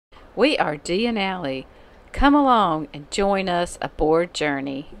We are Dee and Allie. Come along and join us aboard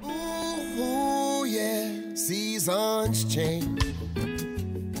Journey. Ooh, yeah, seasons change.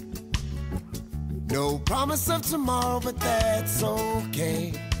 No promise of tomorrow, but that's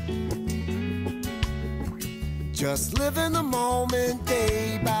okay. Just live in the moment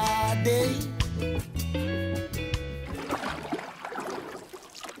day by day.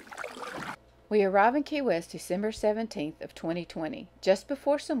 We arrive in Key West December 17th of 2020, just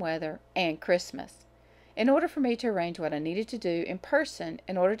before some weather and Christmas. In order for me to arrange what I needed to do in person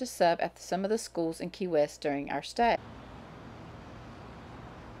in order to sub at some of the schools in Key West during our stay.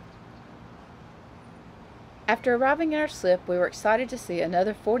 After arriving in our slip, we were excited to see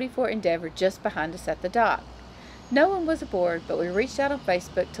another 44 Endeavour just behind us at the dock. No one was aboard, but we reached out on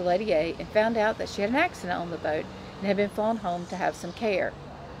Facebook to Lady A and found out that she had an accident on the boat and had been flown home to have some care.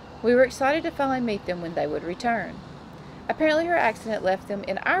 We were excited to finally meet them when they would return. Apparently her accident left them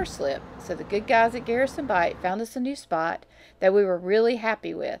in our slip, so the good guys at Garrison Bight found us a new spot that we were really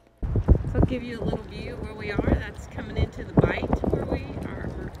happy with. So I'll give you a little view of where we are. That's coming into the Bight where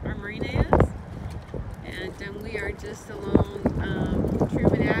our marina is. And we are just along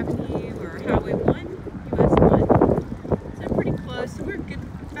Truman Avenue or Highway 1, US 1. So pretty close. So we're good,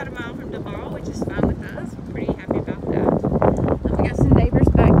 about a mile from Duval, which is fine with us. We're pretty happy about that. We got some neighbors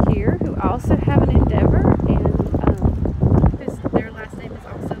back here who also have an Endeavour, and their last name is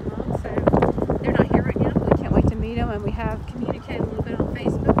also Long. So they're not here right now, but we can't wait to meet them. And we have communicated a little bit on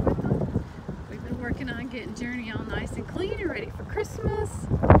Facebook with them. We've been working on getting Journey all nice and clean and ready for Christmas.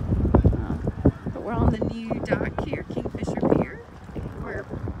 We're on the new dock here, Kingfisher Pier. We're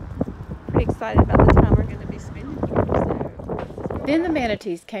pretty excited about the time we're going to be spending here. So. Then the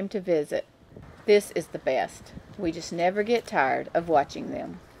manatees came to visit. This is the best. We just never get tired of watching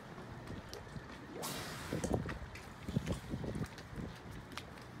them.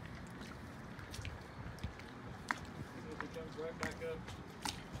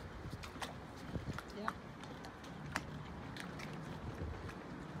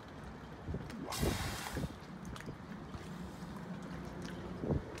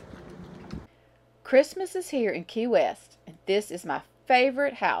 Christmas is here in Key West, and this is my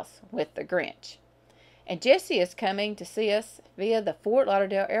favorite house with the Grinch. And Jessie is coming to see us via the Fort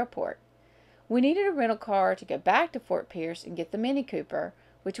Lauderdale Airport. We needed a rental car to go back to Fort Pierce and get the Mini Cooper,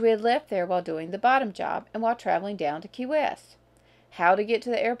 which we had left there while doing the bottom job and while traveling down to Key West. How to get to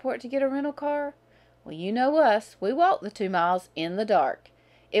the airport to get a rental car? Well, you know us, we walked the 2 miles in the dark.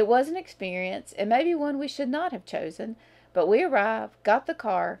 It was an experience, and maybe one we should not have chosen, but we arrived, got the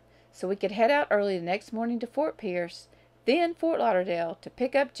car, so we could head out early the next morning to Fort Pierce, then Fort Lauderdale to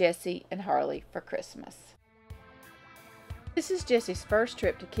pick up Jessie and Harley for Christmas. This is Jessie's first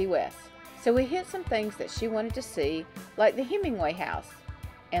trip to Key West, so we hit some things that she wanted to see, like the Hemingway house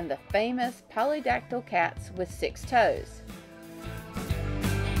and the famous polydactyl cats with 6 toes.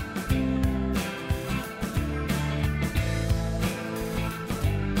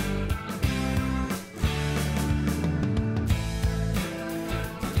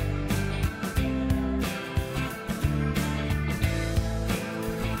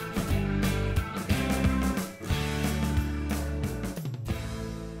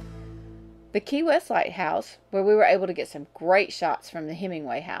 The Key West Lighthouse, where we were able to get some great shots from the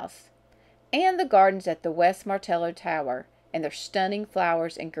Hemingway house, and the gardens at the West Martello Tower and their stunning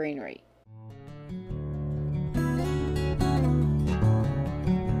flowers and greenery.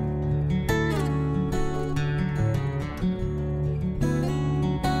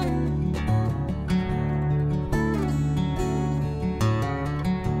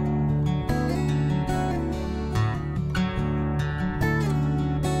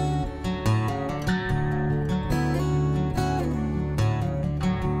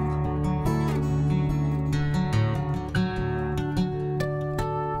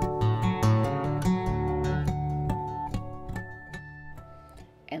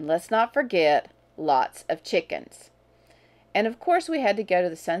 And let's not forget, lots of chickens. And of course we had to go to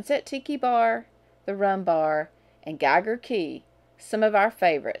the Sunset Tiki Bar, the Rum Bar, and Geiger Key, some of our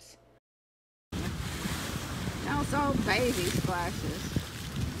favorites. Now it's all baby splashes.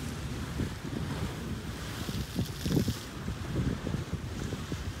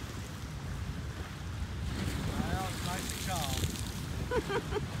 Well, it's nice and calm.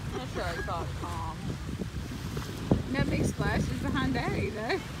 That's right, it's all calm. No big splashes behind Daddy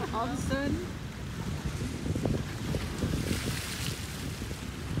though, all of a sudden.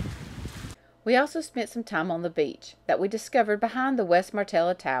 We also spent some time on the beach that we discovered behind the West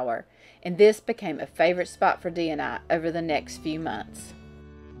Martello Tower, and this became a favorite spot for Dee and I over the next few months.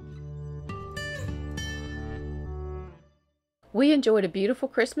 We enjoyed a beautiful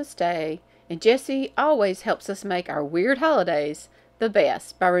Christmas day, and Jessie always helps us make our weird holidays the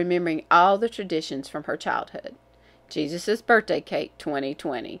best by remembering all the traditions from her childhood. Jesus' Birthday Cake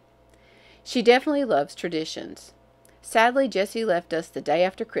 2020. She definitely loves traditions. Sadly, Jessie left us the day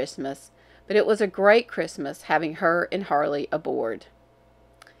after Christmas, but it was a great Christmas having her and Harley aboard.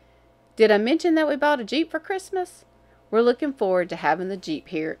 Did I mention that we bought a Jeep for Christmas? We're looking forward to having the Jeep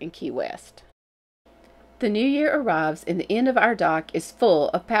here in Key West. The new year arrives and the end of our dock is full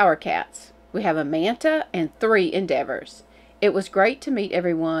of Power Cats. We have a Manta and 3 Endeavors. It was great to meet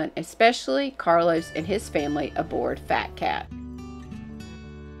everyone, especially Carlos and his family aboard Fat Cat.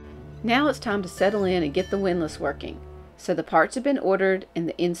 Now it's time to settle in and get the windlass working. So the parts have been ordered and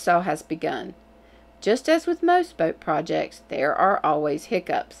the install has begun. Just as with most boat projects, there are always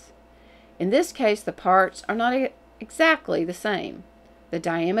hiccups. In this case, the parts are not exactly the same. The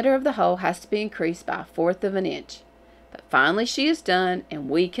diameter of the hole has to be increased by 1/4 of an inch. But finally she is done and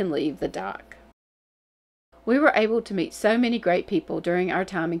we can leave the dock. We were able to meet so many great people during our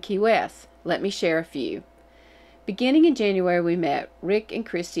time in Key West. Let me share a few. Beginning in January, we met Rick and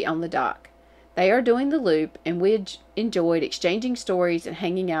Christy on the dock. They are doing the loop and we enjoyed exchanging stories and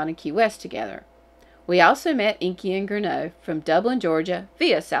hanging out in Key West together. We also met Inky and Gurno from Dublin, Georgia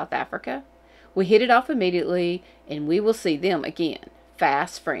via South Africa. We hit it off immediately and we will see them again.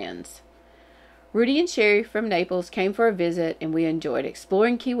 Fast friends. Rudy and Sherry from Naples came for a visit and we enjoyed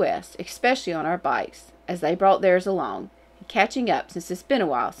exploring Key West, especially on our bikes, as they brought theirs along, and catching up since it's been a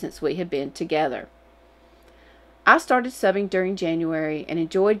while since we had been together. I started subbing during January and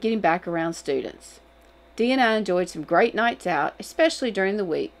enjoyed getting back around students. Dee and I enjoyed some great nights out, especially during the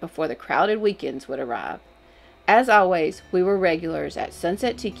week before the crowded weekends would arrive. As always, we were regulars at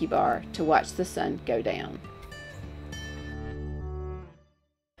Sunset Tiki Bar to watch the sun go down.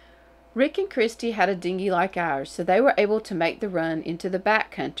 Rick and Christy had a dinghy like ours, so they were able to make the run into the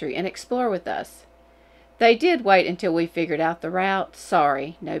backcountry and explore with us. They did wait until we figured out the route.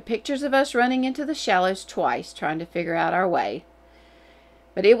 Sorry, no pictures of us running into the shallows twice trying to figure out our way.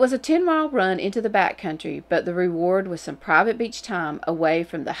 But it was a 10-mile run into the backcountry, but the reward was some private beach time away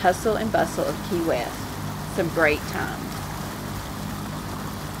from the hustle and bustle of Key West. Some great times.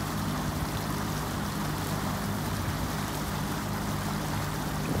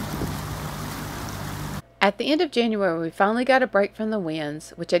 At the end of January, we finally got a break from the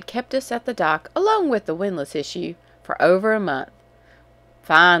winds, which had kept us at the dock, along with the windlass issue, for over a month.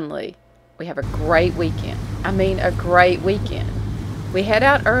 Finally, we have a great weekend. I mean, a great weekend. We head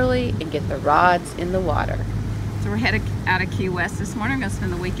out early and get the rods in the water. So we're headed out of Key West this morning. We're going to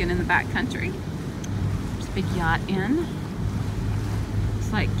spend the weekend in the backcountry. There's a big yacht in.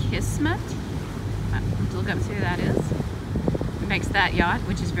 It's like Kismet. Let's look up and see who that is. It makes that yacht,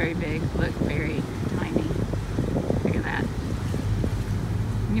 which is very big, look very tiny. Look at that.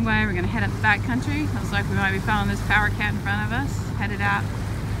 Anyway, we're going to head up the backcountry. Looks like we might be following this Power Cat in front of us. Headed out.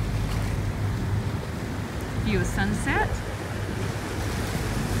 View of sunset.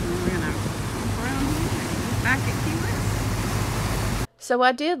 And we're going to walk around here. Back at Key West. So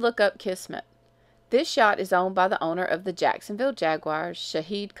I did look up Kismet. This yacht is owned by the owner of the Jacksonville Jaguars,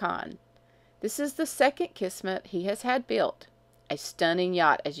 Shahid Khan. This is the second Kismet he has had built. A stunning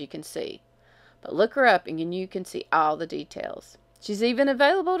yacht, as you can see. But look her up and you can see all the details. She's even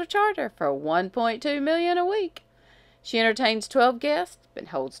available to charter for $1.2 million a week. She entertains 12 guests and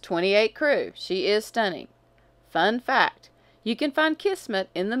holds 28 crew. She is stunning. Fun fact, you can find Kismet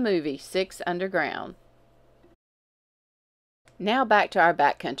in the movie 6 Underground. Now back to our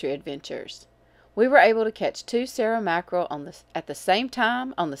backcountry adventures. We were able to catch 2 Sarah mackerel at the same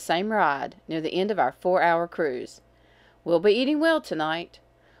time on the same ride near the end of our 4-hour cruise. We'll be eating well tonight.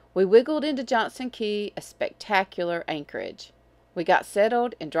 We wiggled into Johnson Key, a spectacular anchorage. We got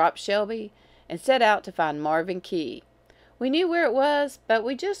settled and dropped Shelby and set out to find Marvin Key. We knew where it was, but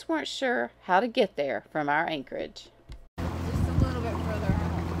we just weren't sure how to get there from our anchorage. Just a little bit further out.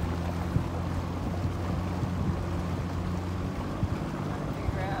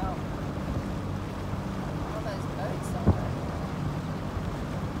 Figure out all those boats somewhere.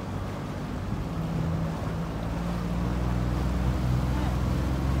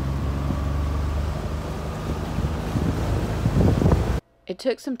 It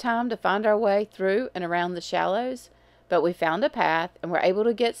took some time to find our way through and around the shallows, but we found a path and were able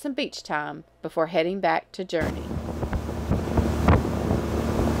to get some beach time before heading back to Journey.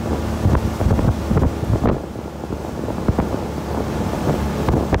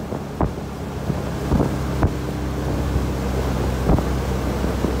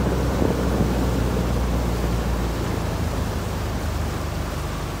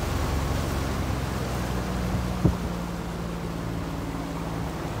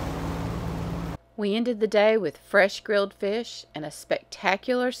 We ended the day with fresh grilled fish and a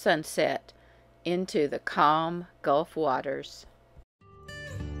spectacular sunset into the calm Gulf waters.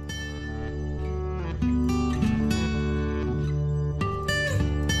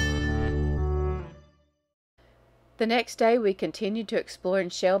 The next day we continued to explore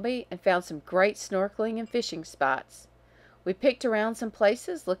in Shelby and found some great snorkeling and fishing spots. We picked around some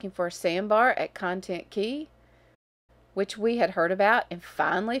places looking for a sandbar at Content Key, which we had heard about, and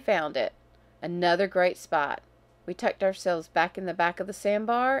finally found it. Another great spot. We tucked ourselves back in the back of the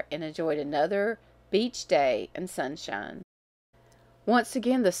sandbar and enjoyed another beach day and sunshine. Once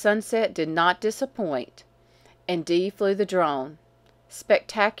again the sunset did not disappoint, and Dee flew the drone.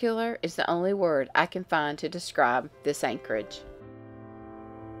 Spectacular is the only word I can find to describe this anchorage.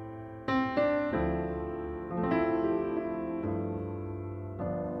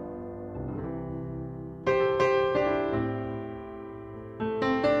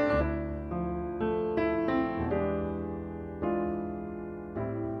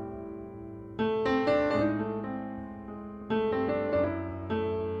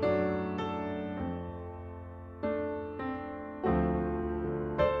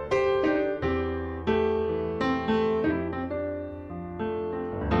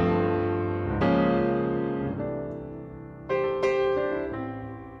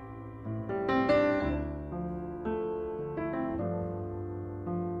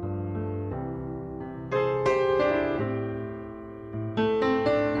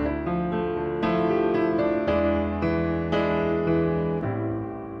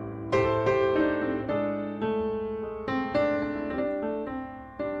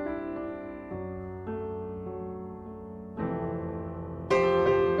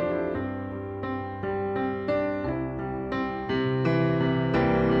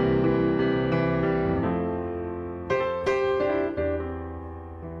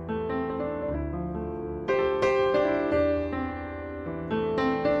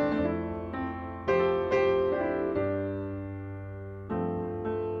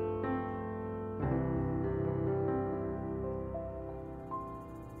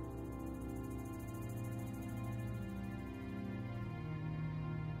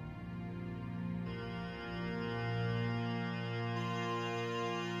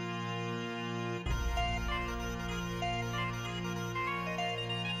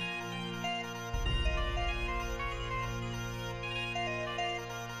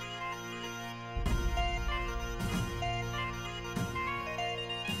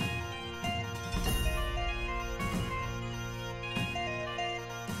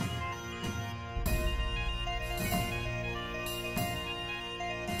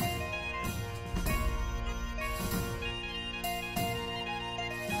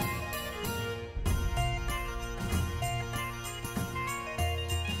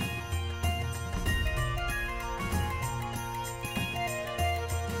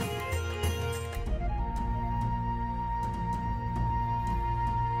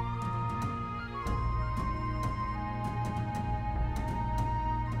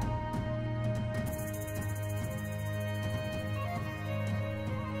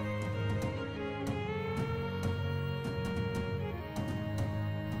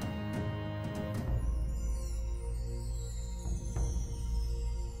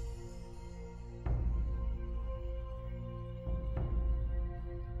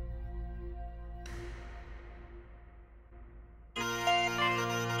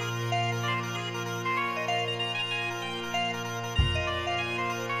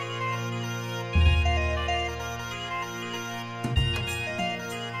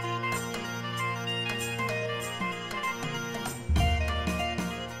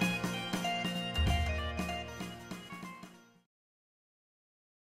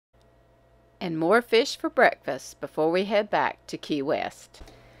 And more fish for breakfast before we head back to Key West.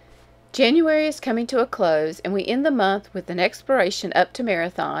 January is coming to a close, and we end the month with an exploration up to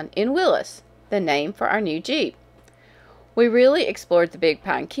Marathon in Willis, the name for our new Jeep. We really explored the Big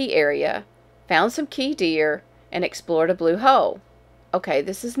Pine Key area, found some key deer, and explored a blue hole. Okay,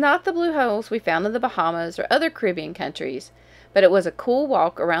 this is not the blue holes we found in the Bahamas or other Caribbean countries, but it was a cool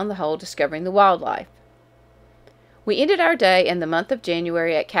walk around the hole discovering the wildlife. We ended our day in the month of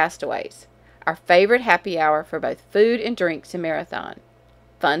January at Castaways, our favorite happy hour for both food and drinks in Marathon.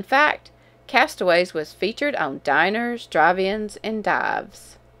 Fun fact, Castaways was featured on diners, drive-ins, and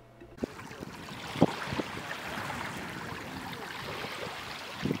dives.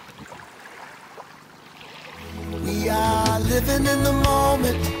 We are living in the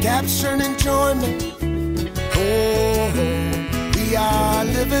moment, capturing enjoyment. Oh, we are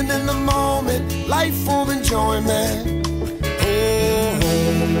living in the moment, life full of enjoyment. Oh.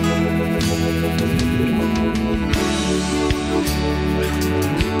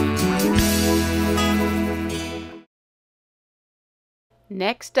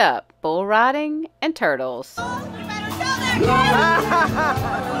 Next up, bull riding and turtles. Activity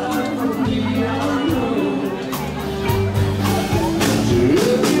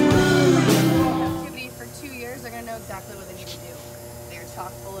for 2 years, they're gonna know exactly what they need to do. They're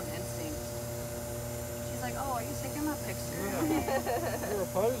chock full of instinct. She's like, "Oh, are you taking my picture?" You're a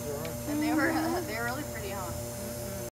poser, aren't you? And they were really pretty, huh?